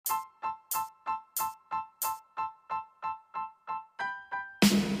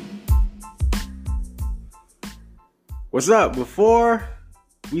What's up? Before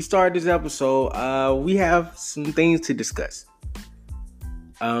we start this episode, we have some things to discuss.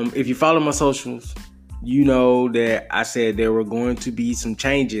 If you follow my socials, you know that I said there were going to be some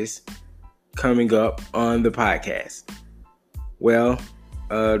changes coming up on the podcast. Well,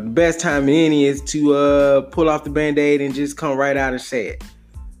 the best time in any is to pull off the Band-Aid and just come right out and say it.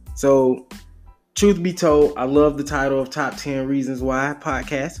 So, truth be told, I love the title of Top 10 Reasons Why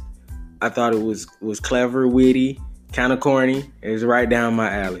podcast. I thought it was clever, witty, kind of corny. It was right down my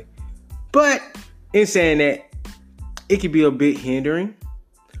alley. But in saying that, it could be a bit hindering.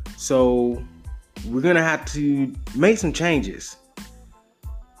 So we're going to have to make some changes.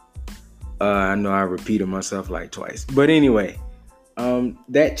 I know I repeated myself like twice. But anyway,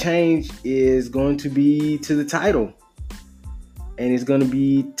 that change is going to be to the title. And it's going to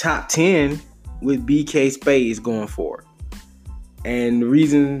be Top 10 with BK Spades going forward. And the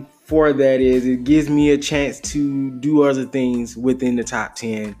reason for that is it gives me a chance to do other things within the top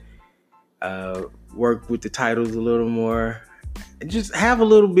 10, work with the titles a little more, just have a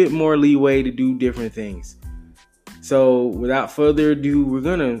little bit more leeway to do different things. So without further ado, we're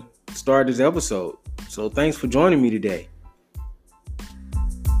gonna start this episode. So thanks for joining me today.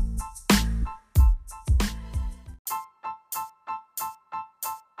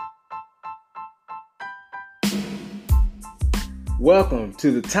 Welcome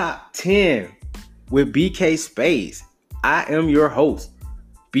to the Top 10 with BK Spades. I am your host,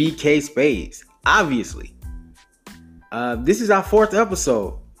 BK Spades, obviously. This is our 4th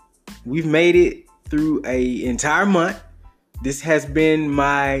episode. We've made it through an entire month. This has been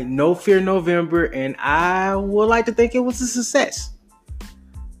my No Fear November, and I would like to think it was a success.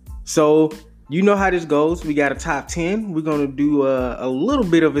 So, you know how this goes. We got a top 10. We're going to do a little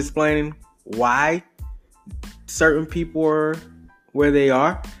bit of explaining why certain people are where they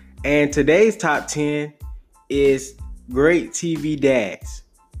are. And today's top 10 is great TV dads.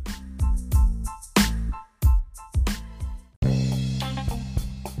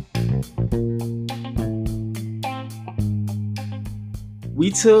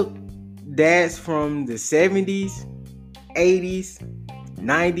 We took dads from the 70s, 80s,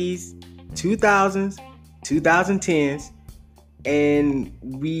 90s, 2000s, 2010s, and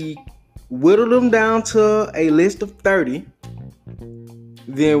we whittled them down to a list of 30.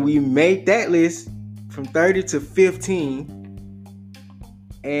 Then we made that list from 30 to 15.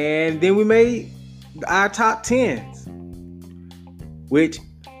 And then we made our top 10s, which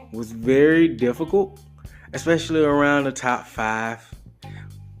was very difficult, especially around the top 5.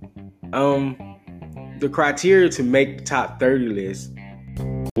 The criteria to make the top 30 list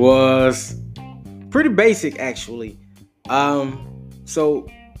was pretty basic, actually. So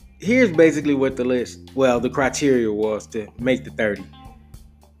here's basically what the criteria was to make the 30.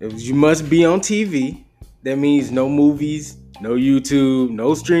 You must be on TV. That means no movies, no YouTube,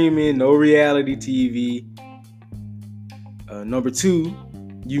 no streaming, no reality TV. Number 2,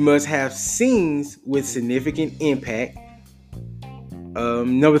 you must have scenes with significant impact.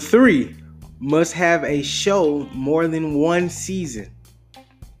 Number 3, must have a show more than one season.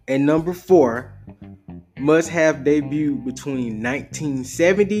 And number 4, must have debuted between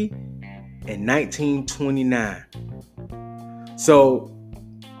 1970 and 1929. So,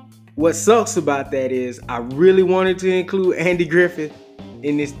 what sucks about that is I really wanted to include Andy Griffith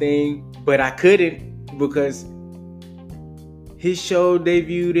in this thing, but I couldn't because his show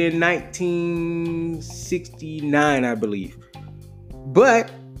debuted in 1969, I believe.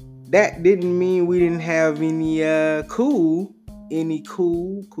 But that didn't mean we didn't have any cool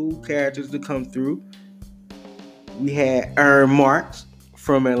characters to come through. We had Aaron Marks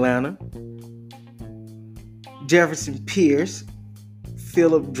from Atlanta, Jefferson Pierce,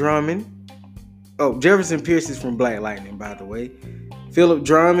 Philip Drummond. Oh, Jefferson Pierce is from Black Lightning, by the way. Philip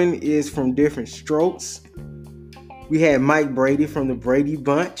Drummond is from Different Strokes. We had Mike Brady from the Brady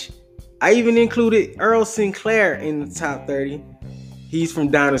Bunch. I even included Earl Sinclair in the top 30. He's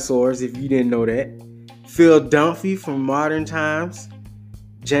from Dinosaurs, if you didn't know that. Phil Dunphy from Modern Times.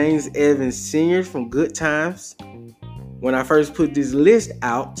 James Evans Sr. from Good Times. When I first put this list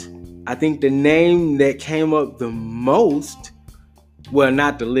out, I think the name that came up the most, well,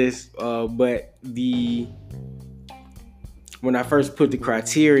 not the list, but when I first put the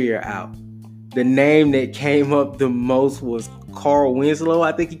criteria out, the name that came up the most was Carl Winslow.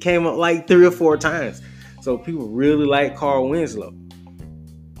 I think he came up like 3 or 4 times. So people really like Carl Winslow.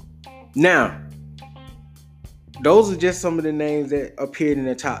 Now, those are just some of the names that appeared in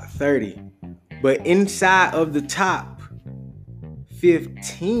the top 30. But inside of the top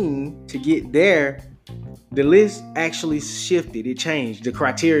 15 to get there, the list actually shifted. It changed. The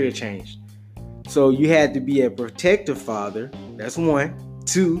criteria changed. So you had to be a protective father. That's one.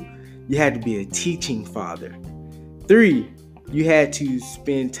 Two, you had to be a teaching father. Three, you had to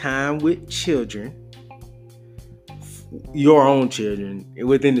spend time with children, your own children,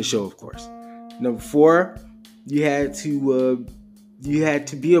 within the show, of course. Number four, you had to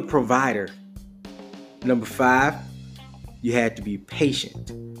be a provider. Number five, you had to be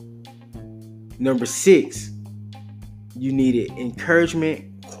patient. Number six, you needed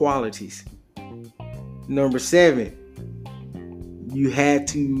encouragement qualities. Number seven, you had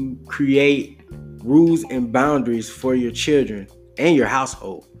to create rules and boundaries for your children and your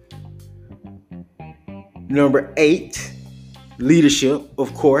household. Number eight, leadership,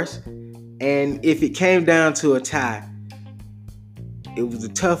 of course. And if it came down to a tie, it was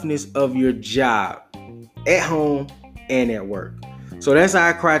the toughness of your job at home and at work. So that's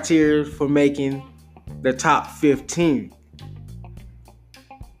our criteria for making the top 15.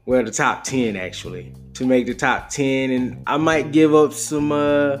 Well, the top 10 actually. To make the top 10, and I might give up some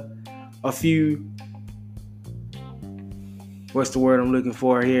a few, what's the word I'm looking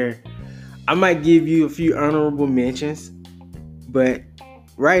for here? I might give you a few honorable mentions, but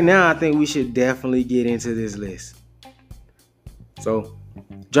right now I think we should definitely get into this list. So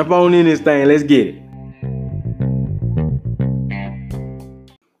jump on in this thing, let's get it.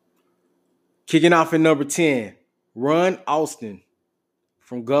 Kicking off at number 10, Ron Austin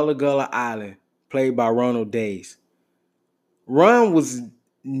from Gullah Gullah Island, played by Ronald Days. Ron was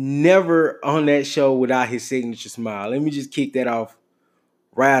never on that show without his signature smile. Let me just kick that off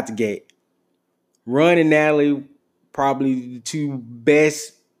right out the gate. Ron and Natalie, probably the two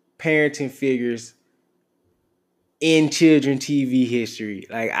best parenting figures in children TV history.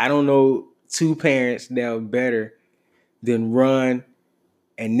 Like, I don't know two parents that are better than Ron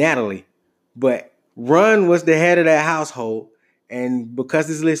and Natalie. But Ron was the head of that household. And because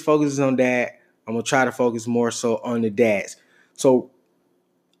this list focuses on dad, I'm going to try to focus more so on the dads. So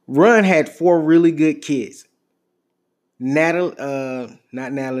Ron had 4 really good kids. James,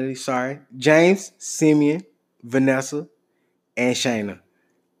 Simeon, Vanessa, and Shayna.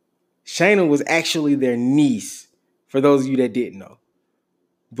 Shayna was actually their niece, for those of you that didn't know.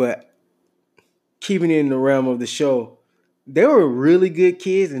 But keeping it in the realm of the show, they were really good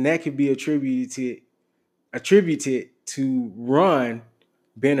kids, and that could be attributed to Ron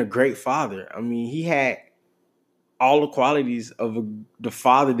being a great father. I mean, he had all the qualities of the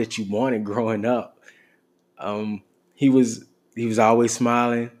father that you wanted growing up. He was always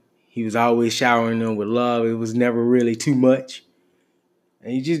smiling. He was always showering them with love. It was never really too much.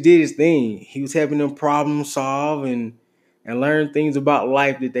 And he just did his thing. He was helping them problem solve and learn things about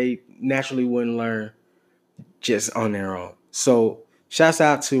life that they naturally wouldn't learn just on their own. So shouts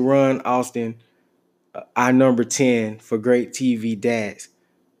out to Ron Austin, our number 10 for great TV dads.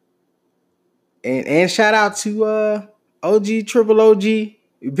 And shout out to OG Triple OG,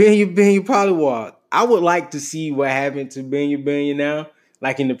 Benya Pollywog. I would like to see what happened to Benya now,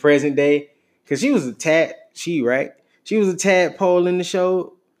 like in the present day. Because she was a tadpole in the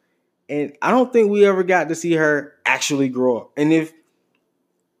show. And I don't think we ever got to see her actually grow up. And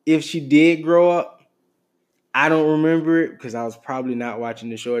if she did grow up, I don't remember it because I was probably not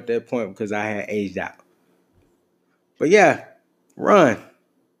watching the show at that point because I had aged out. But yeah, Ron.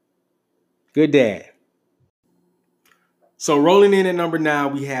 Good dad. So rolling in at number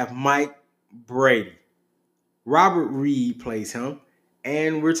 9, we have Mike Brady. Robert Reed plays him.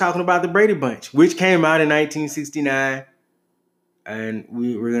 And we're talking about the Brady Bunch, which came out in 1969. And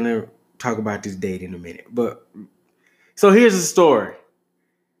we're going to talk about this date in a minute. But so here's the story.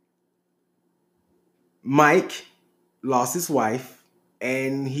 Mike lost his wife,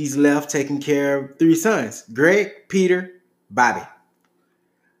 and he's left taking care of 3 sons, Greg, Peter, Bobby.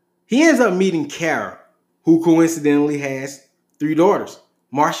 He ends up meeting Kara, who coincidentally has 3 daughters,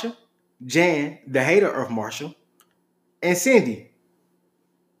 Marsha, Jan, the hater of Marshall, and Cindy.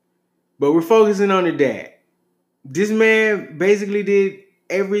 But we're focusing on the dad. This man basically did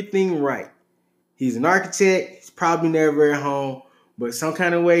everything right. He's an architect. He's probably never at home, but some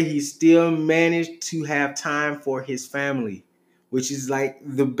kind of way he still managed to have time for his family, which is like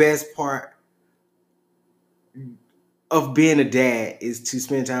the best part of being a dad, is to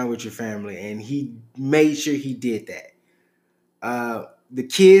spend time with your family. And he made sure he did that. The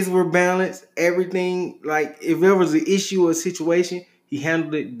kids were balanced. Everything, like if there was an issue or a situation, he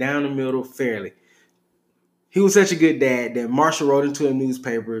handled it down the middle fairly. He was such a good dad that Marshall wrote into a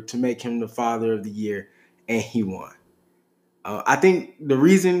newspaper to make him the father of the year, and he won. I think the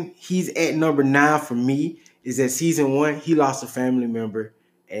reason he's at number 9 for me is that season 1, he lost a family member,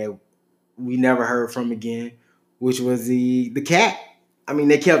 and we never heard from again, which was the cat. I mean,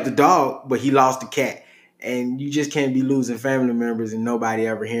 they kept the dog, but he lost the cat. And you just can't be losing family members and nobody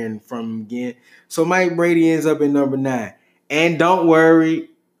ever hearing from him again. So Mike Brady ends up in number 9. And don't worry,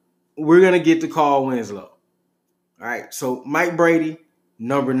 we're going to get to Carl Winslow. All right, so Mike Brady,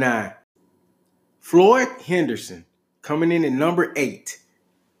 number 9. Floyd Henderson, coming in at number 8.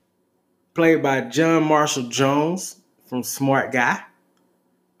 Played by John Marshall Jones from Smart Guy.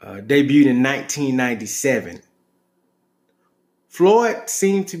 Debuted in 1997. Floyd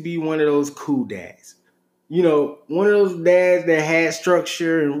seemed to be one of those cool dads. You know, one of those dads that had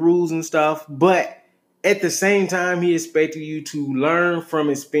structure and rules and stuff, but at the same time, he expected you to learn from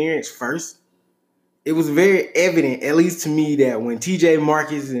experience first. It was very evident, at least to me, that when TJ,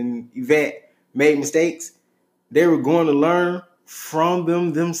 Marcus, and Yvette made mistakes, they were going to learn from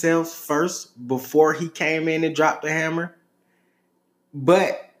them themselves first before he came in and dropped the hammer.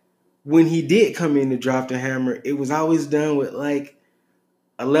 But when he did come in to drop the hammer, it was always done with like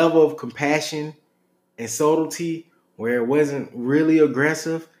a level of compassion and subtlety where it wasn't really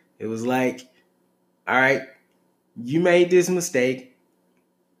aggressive. It was like, all right, you made this mistake.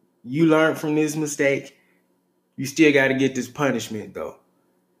 You learned from this mistake. You still got to get this punishment, though.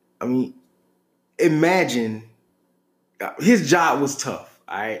 I mean, imagine his job was tough,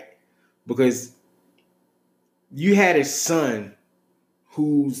 all right? Because you had a son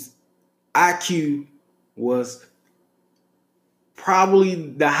whose IQ was probably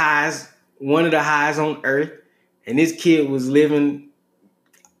the highest, one of the highest on earth. And this kid was living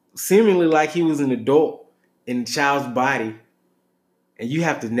seemingly like he was an adult in a child's body. And you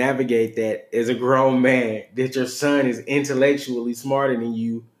have to navigate that as a grown man, that your son is intellectually smarter than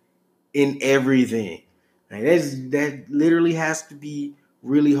you in everything. Like that literally has to be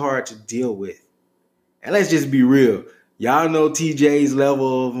really hard to deal with. And let's just be real. Y'all know TJ's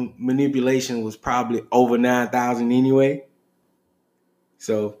level of manipulation was probably over 9,000 anyway.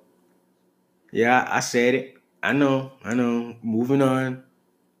 So, yeah, I said it. I know. Moving on.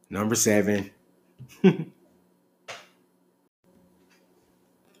 Number 7.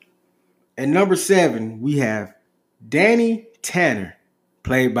 At number 7, we have Danny Tanner,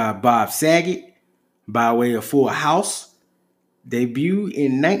 played by Bob Saget, by way of Full House. Debuted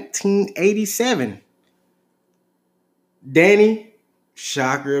in 1987. Danny,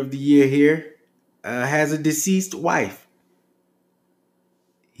 shocker of the year here, has a deceased wife.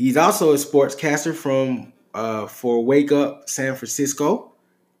 He's also a sportscaster for Wake Up San Francisco.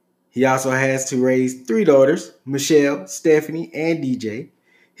 He also has to raise 3 daughters, Michelle, Stephanie, and DJ.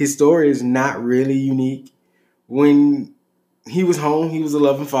 His story is not really unique. When he was home, he was a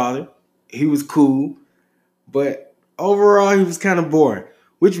loving father. He was cool. But overall, he was kind of boring.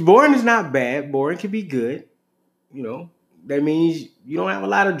 Which boring is not bad. Boring can be good. You know, that means you don't have a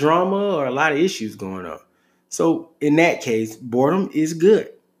lot of drama or a lot of issues going on. So in that case, boredom is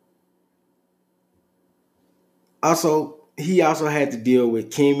good. Also, he also had to deal with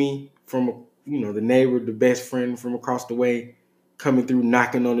Kimmy from, the neighbor, the best friend from across the way, coming through,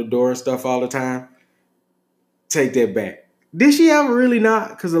 knocking on the door and stuff all the time. Take that back. Did she ever really knock?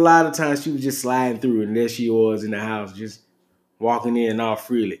 Because a lot of times she was just sliding through, and there she was in the house, just walking in all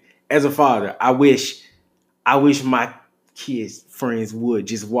freely. As a father, I wish my kids' friends would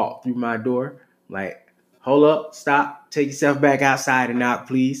just walk through my door. Like, hold up, stop, take yourself back outside and out,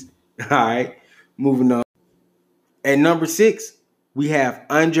 please. All right, moving on. At number 6, we have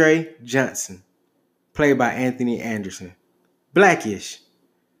Andre Johnson, played by Anthony Anderson. Blackish,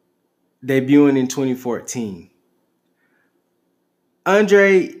 debuting in 2014.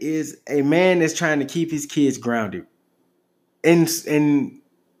 Andre is a man that's trying to keep his kids grounded in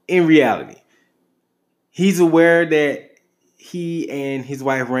reality. He's aware that he and his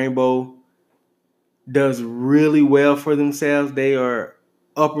wife Rainbow does really well for themselves. They are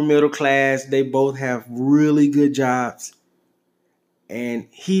upper middle class. They both have really good jobs. And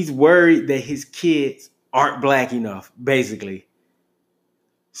he's worried that his kids aren't black enough, basically.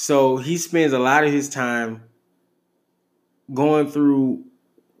 So he spends a lot of his time going through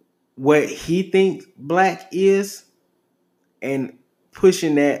what he thinks black is and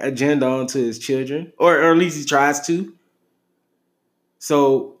pushing that agenda onto his children, or at least he tries to.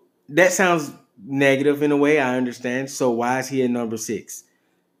 So that sounds negative in a way, I understand. So why is he at number 6?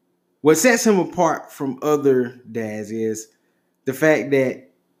 What sets him apart from other dads is the fact that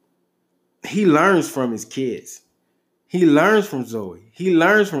he learns from his kids. He learns from Zoe. He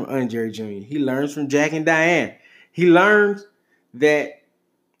learns from Andre Jr. He learns from Jack and Diane. He learns that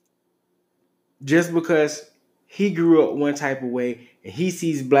just because he grew up one type of way and he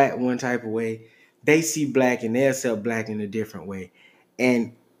sees black one type of way, they see black and they accept black in a different way.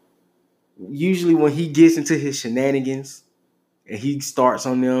 And usually when he gets into his shenanigans and he starts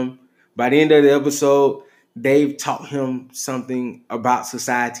on them. By the end of the episode, they've taught him something about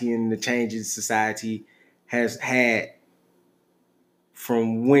society and the changes society has had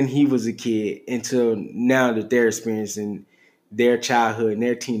from when he was a kid until now that they're experiencing their childhood and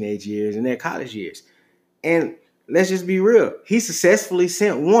their teenage years and their college years. And let's just be real, he successfully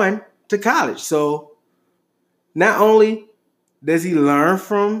sent one to college. So not only does he learn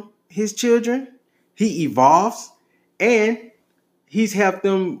from his children, he evolves, and he's helped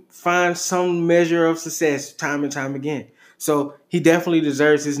them find some measure of success time and time again. So he definitely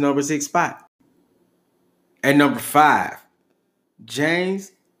deserves his number 6 spot. At number 5,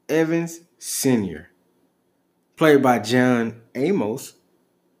 James Evans Sr., played by John Amos.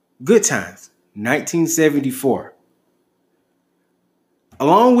 Good Times, 1974.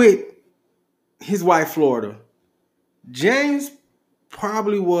 Along with his wife, Florida, James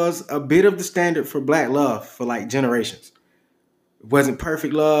probably was a bit of the standard for black love for like generations. It wasn't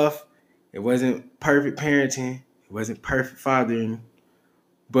perfect love. It wasn't perfect parenting. It wasn't perfect fathering.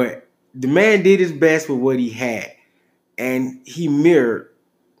 But the man did his best with what he had. And he mirrored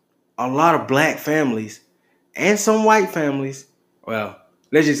a lot of black families and some white families. Well,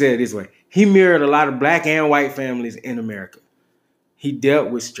 let's just say it this way. He mirrored a lot of black and white families in America. He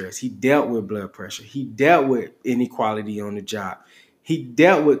dealt with stress. He dealt with blood pressure. He dealt with inequality on the job. He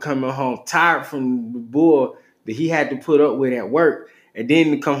dealt with coming home tired from the bull that he had to put up with at work, and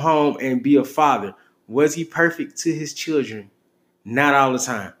then to come home and be a father. Was he perfect to his children? Not all the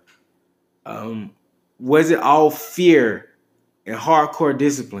time. Was it all fear and hardcore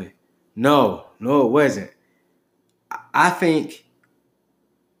discipline? No, it wasn't. I think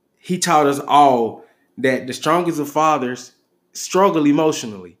he taught us all that the strongest of fathers struggle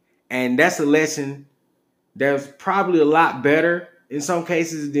emotionally. And that's a lesson that's probably a lot better in some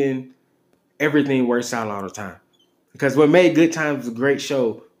cases than everything works out all the time. Because what made Good Times a great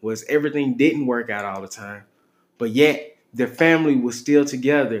show was everything didn't work out all the time, but yet the family was still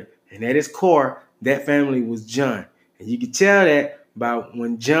together. And at its core, that family was John. And you could tell that by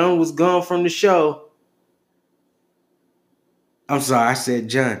when John was gone from the show. I'm sorry, I said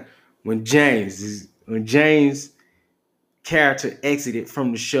John. When James character exited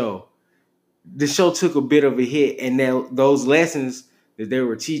from the show took a bit of a hit, and those lessons that they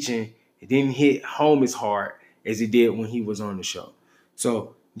were teaching, it didn't hit home as hard as it did when he was on the show.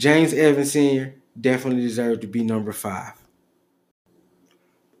 So James Evans Sr. definitely deserved to be number 5.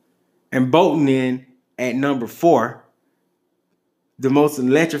 And bolting in at number 4, the most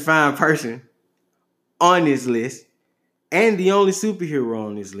electrifying person on this list, and the only superhero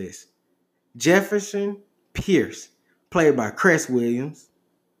on this list, Jefferson Pierce, played by Cress Williams,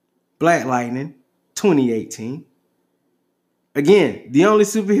 Black Lightning, 2018. Again, the only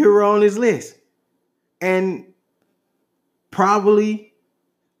superhero on this list. And probably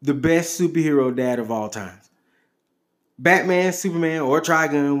the best superhero dad of all time. Batman, Superman, or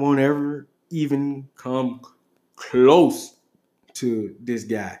Trigun won't ever even come close to this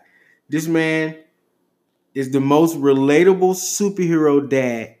guy. This man is the most relatable superhero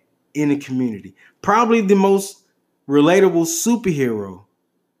dad in the community. Probably the most relatable superhero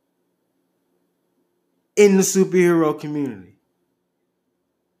in the superhero community.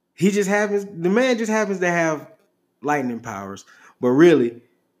 The man just happens to have lightning powers. But really,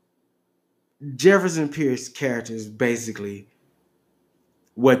 Jefferson Pierce's character is basically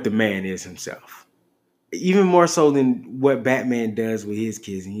what the man is himself. Even more so than what Batman does with his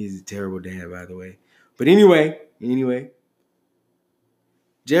kids. And he's a terrible dad, by the way. But anyway,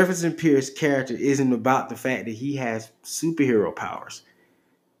 Jefferson Pierce's character isn't about the fact that he has superhero powers.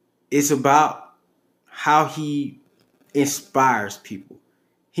 It's about how he inspires people.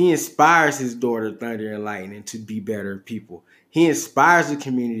 He inspires his daughter, Thunder and Lightning, to be better people. He inspires the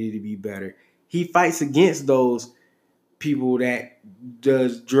community to be better. He fights against those people that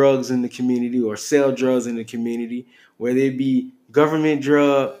does drugs in the community or sell drugs in the community, whether it be government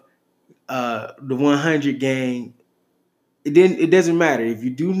drug, the 100 gang. It doesn't matter. If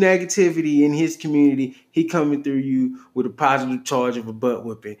you do negativity in his community, he coming through you with a positive charge of a butt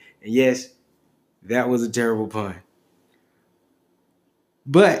whipping. And yes, that was a terrible pun.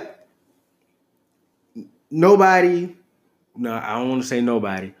 But I don't want to say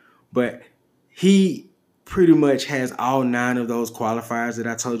nobody, but he pretty much has all 9 of those qualifiers that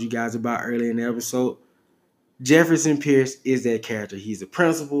I told you guys about earlier in the episode. Jefferson Pierce is that character. He's a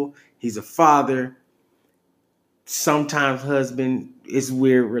principal. He's a father. Sometimes husband. It's a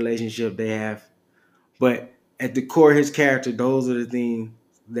weird relationship they have. But at the core of his character, those are the things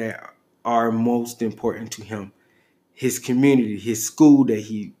that are most important to him. His community, his school that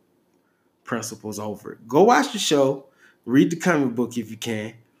he principals over. Go watch the show. Read the comic book if you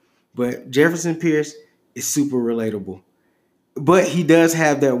can. But Jefferson Pierce is super relatable. But he does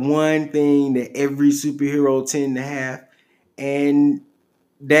have that one thing that every superhero tend to have, and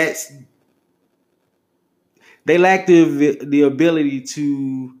that's they lack the ability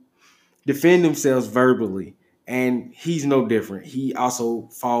to defend themselves verbally, and he's no different. He also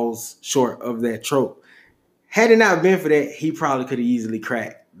falls short of that trope. Had it not been for that, he probably could have easily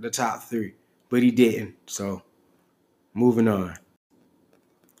cracked the top 3, but he didn't. So, moving on.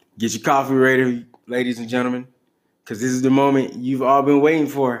 Get your coffee ready, ladies and gentlemen, because this is the moment you've all been waiting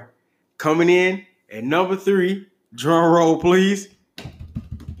for. Coming in at number 3, drum roll, please.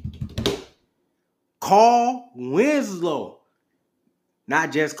 Carl Winslow.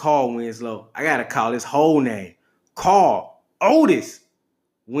 Not just Carl Winslow. I got to call his whole name. Carl Otis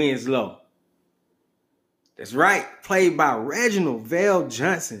Winslow. That's right. Played by Reginald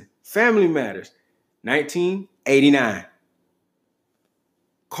VelJohnson. Family Matters. 1989.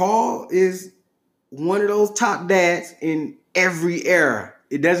 Carl is one of those top dads in every era.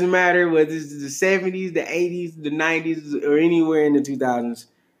 It doesn't matter whether it's the 70s, the 80s, the 90s, or anywhere in the 2000s.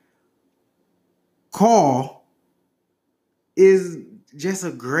 Carl is just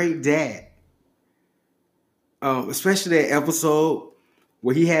a great dad. Especially that episode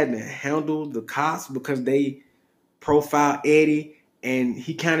where he had to handle the cops because they profiled Eddie and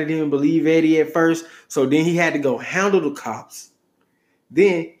he kind of didn't believe Eddie at first. So then he had to go handle the cops.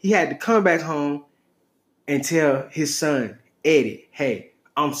 Then he had to come back home and tell his son, Eddie, hey,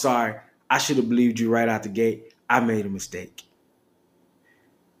 I'm sorry. I should have believed you right out the gate. I made a mistake.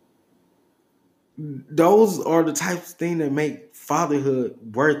 Those are the types of things that make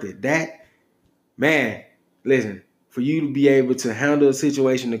fatherhood worth it. That, man, listen, for you to be able to handle a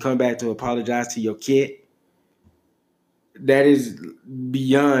situation and come back to apologize to your kid, that is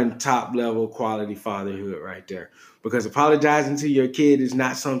beyond top level quality fatherhood right there. Because apologizing to your kid is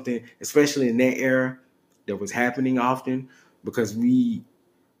not something, especially in that era, that was happening often. Because the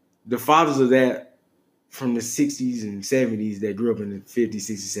fathers of that from the 60s and 70s that grew up in the 50s,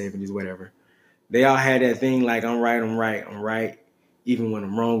 60s, 70s, whatever, they all had that thing like, I'm right, I'm right, I'm right. Even when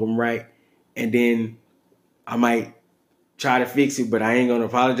I'm wrong, I'm right. And then I might try to fix it, but I ain't going to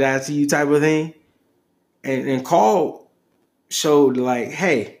apologize to you type of thing. And Carl showed like,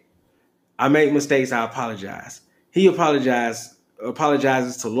 hey, I make mistakes, I apologize. He apologizes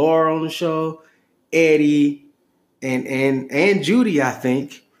to Laura on the show, Eddie, and Judy, I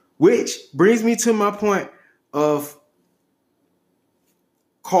think, which brings me to my point of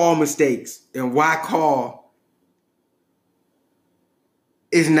Carl mistakes and why Carl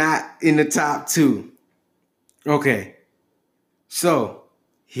is not in the top 2. Okay, so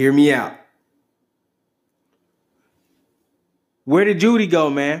hear me out. Where did Judy go,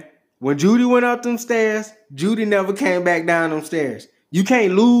 man? When Judy went up them stairs, Judy never came back down them stairs. You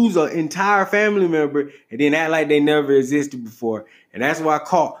can't lose an entire family member and then act like they never existed before. And that's why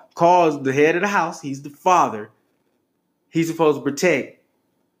Carl's the head of the house. He's the father. He's supposed to protect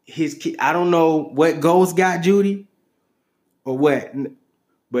his kid. I don't know what ghost got Judy or what,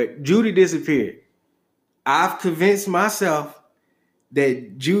 but Judy disappeared. I've convinced myself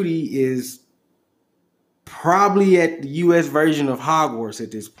that Judy is probably at the U.S. version of Hogwarts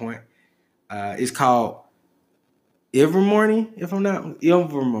at this point. It's called Ilvermorny, if I'm not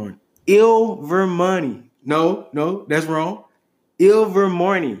Ilvermorny. Ilvermorny. No, that's wrong.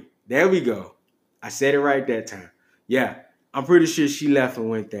 Ilvermorny. There we go. I said it right that time. Yeah, I'm pretty sure she left and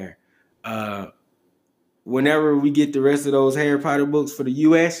went there. Whenever we get the rest of those Harry Potter books for the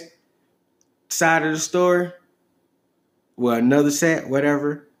U.S. side of the story, well, another set,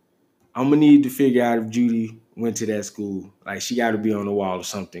 whatever, I'm going to need to figure out if Judy went to that school. Like, she got to be on the wall or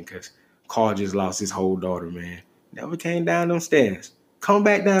something because Carl just lost his whole daughter, man. Never came down them stairs. Come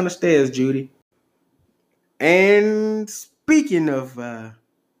back down the stairs, Judy. And speaking of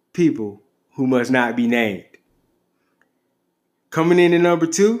people who must not be named, coming in at number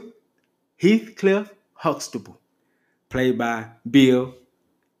 2, Heathcliff Huxtable, played by Bill,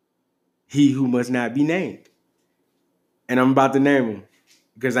 he who must not be named. And I'm about to name him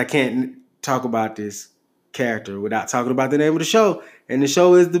because I can't talk about this character without talking about the name of the show. And the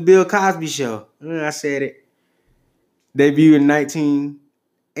show is The Bill Cosby Show. I said it. Debuted in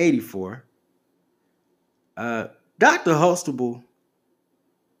 1984. Dr. Huxtable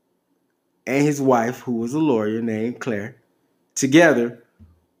and his wife, who was a lawyer named Claire, together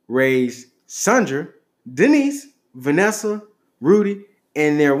raised Sandra, Denise, Vanessa, Rudy,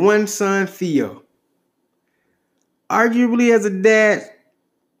 and their one son, Theo. Arguably, as a dad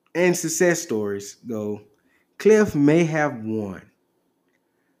and success stories go, Cliff may have won.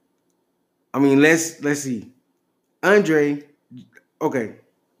 I mean, let's see. Andre, okay,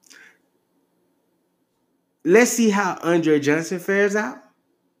 let's see how Andre Johnson fares out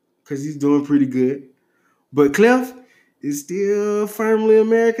because he's doing pretty good. But Cliff is still firmly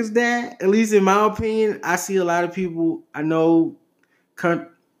America's dad. At least in my opinion, I see a lot of people. I know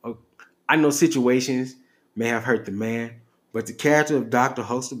situations may have hurt the man, but the character of Dr.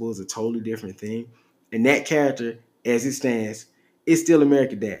 Hostable is a totally different thing. And that character, as it stands, is still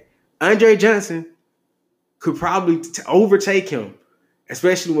America's dad. Andre Johnson could probably overtake him,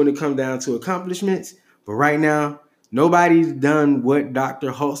 especially when it comes down to accomplishments. But right now, nobody's done what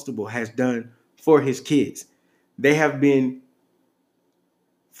Dr. Hostable has done for his kids. They have been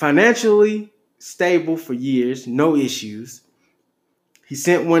financially stable for years, no issues. He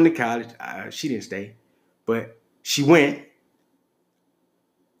sent one to college. She didn't stay, but she went.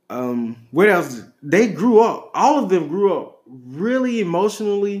 What else? They grew up. All of them grew up really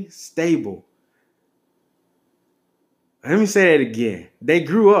emotionally stable. Let me say that again. They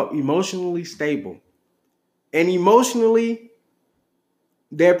grew up emotionally stable. And emotionally,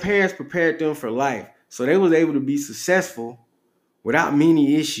 their parents prepared them for life. So they was able to be successful without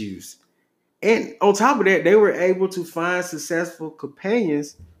many issues. And on top of that, they were able to find successful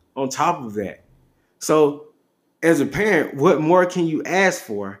companions on top of that. So as a parent, what more can you ask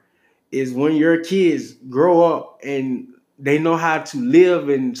for is when your kids grow up and they know how to live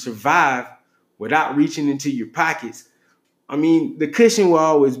and survive without reaching into your pockets. I mean, the cushion will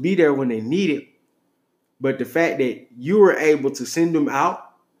always be there when they need it. But the fact that you were able to send them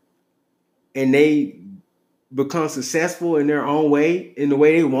out and they become successful in their own way, in the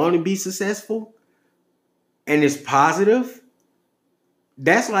way they want to be successful, and it's positive,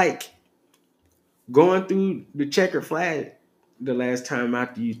 that's like going through the checkered flag the last time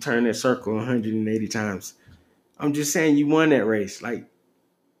after you turn that circle 180 times. I'm just saying you won that race. Like,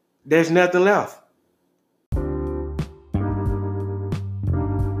 there's nothing left.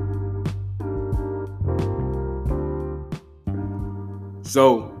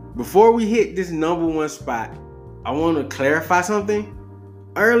 So before we hit this number one spot, I want to clarify something.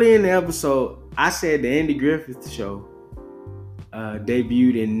 Early in the episode, I said the Andy Griffith Show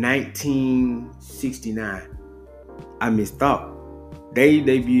debuted in 1969. I misthought. They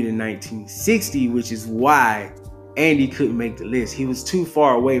debuted in 1960, which is why Andy couldn't make the list. He was too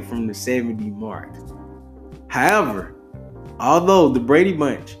far away from the 70 mark. However, although the Brady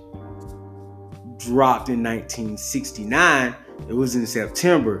Bunch dropped in 1969, it was in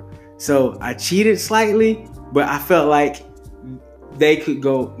September. So I cheated slightly, but I felt like they could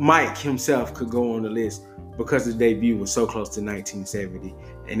go, Mike himself could go on the list because the debut was so close to 1970,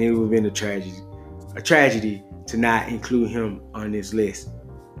 and it would have been a tragedy to not include him on this list.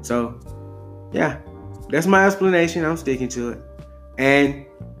 So, yeah, that's my explanation. I'm sticking to it. And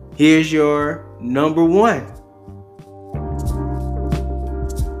here's your number one.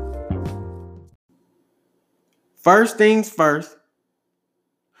 First things first,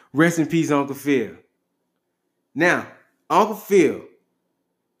 rest in peace, Uncle Phil. Now, Uncle Phil,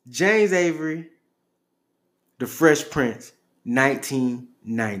 James Avery, The Fresh Prince,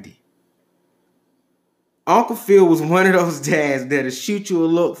 1990. Uncle Phil was one of those dads that'll shoot you a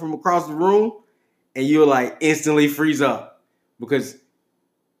look from across the room and you'll like instantly freeze up because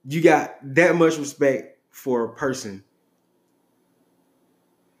you got that much respect for a person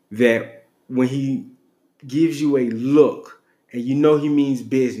that when he gives you a look and you know he means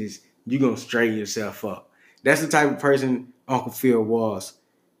business, you're going to straighten yourself up. That's the type of person Uncle Phil was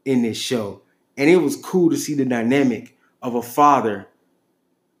in this show. And it was cool to see the dynamic of a father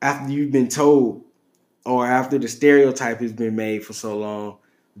after you've been told or after the stereotype has been made for so long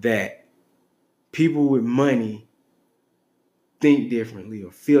that people with money think differently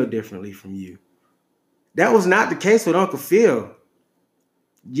or feel differently from you. That was not the case with Uncle Phil.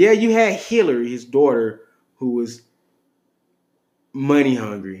 Yeah, you had Hillary, his daughter, who was money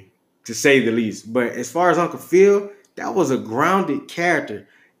hungry, to say the least. But as far as Uncle Phil, that was a grounded character.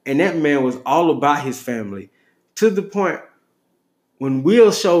 And that man was all about his family. To the point, when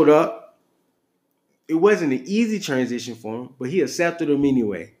Will showed up, it wasn't an easy transition for him, but he accepted him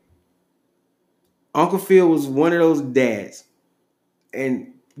anyway. Uncle Phil was one of those dads.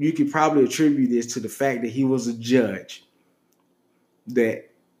 And you could probably attribute this to the fact that he was a judge. That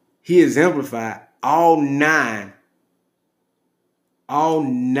he exemplified all nine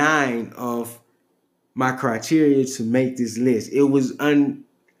of my criteria to make this list. It was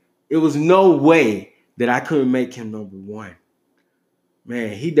no way that I couldn't make him number one.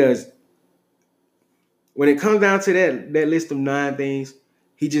 Man, he does. When it comes down to that list of 9 things,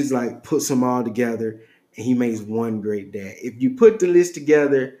 he just like puts them all together and he makes one great dad. If you put the list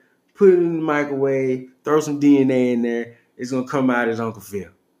together, put it in the microwave, throw some DNA in there, it's gonna come out as Uncle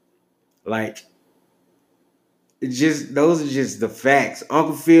Phil. Like, those are just the facts.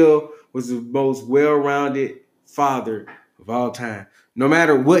 Uncle Phil was the most well-rounded father of all time. No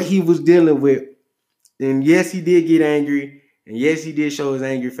matter what he was dealing with, and yes, he did get angry, and yes, he did show his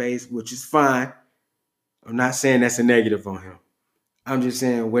angry face, which is fine. I'm not saying that's a negative on him. I'm just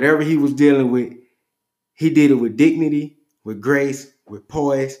saying whatever he was dealing with, he did it with dignity, with grace, with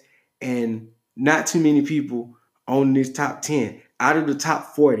poise, and not too many people on this top 10 out of the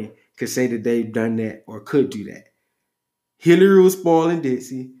top 40 could say that they've done that or could do that. Hillary was spoiling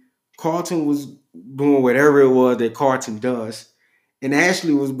Dixie. Carlton was doing whatever it was that Carlton does. And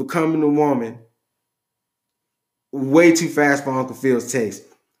Ashley was becoming a woman way too fast for Uncle Phil's taste.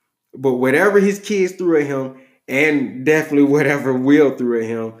 But whatever his kids threw at him, and definitely whatever Will threw at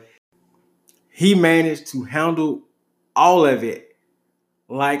him, he managed to handle all of it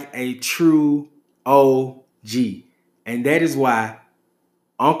like a true OG. And that is why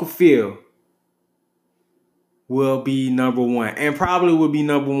Uncle Phil will be number one, and probably will be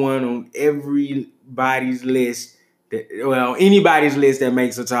number one on everybody's list. Anybody's list that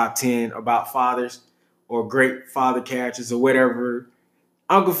makes a top 10 about fathers or great father characters or whatever.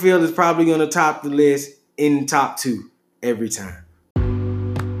 Uncle Phil is probably going to top the list in the top 2 every time.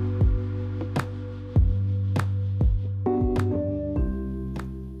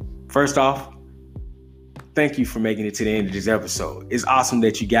 First off, thank you for making it to the end of this episode. It's awesome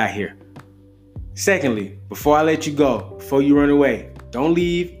that you got here. Secondly, before I let you go, before you run away, don't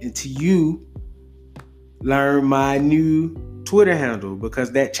leave until you learn my new Twitter handle,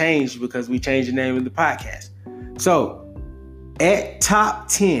 because that changed because we changed the name of the podcast. So, at top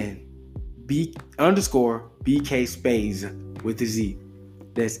 10 _BK Spades with a Z.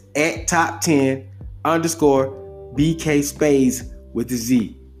 That's at top 10 _BK Spades with a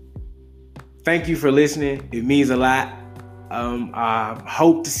Z. Thank you for listening. It means a lot. I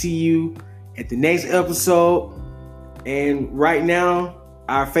hope to see you at the next episode. And right now,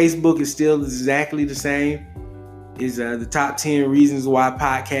 our Facebook is still exactly the same. Is the top 10 reasons why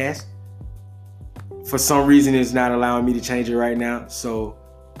podcast. For some reason, it's not allowing me to change it right now. So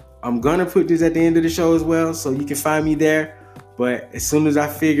I'm going to put this at the end of the show as well, so you can find me there. But as soon as I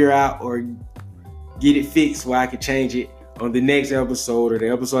figure out or get it fixed where I can change it on the next episode or the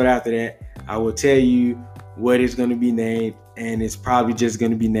episode after that, I will tell you what it's going to be named. And it's probably just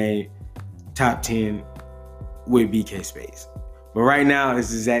going to be named Top 10 with BK Spades. But right now, it's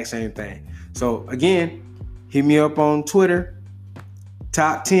the exact same thing. So again, hit me up on Twitter,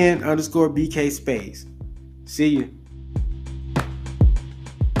 top 10 _BK Spades. See you.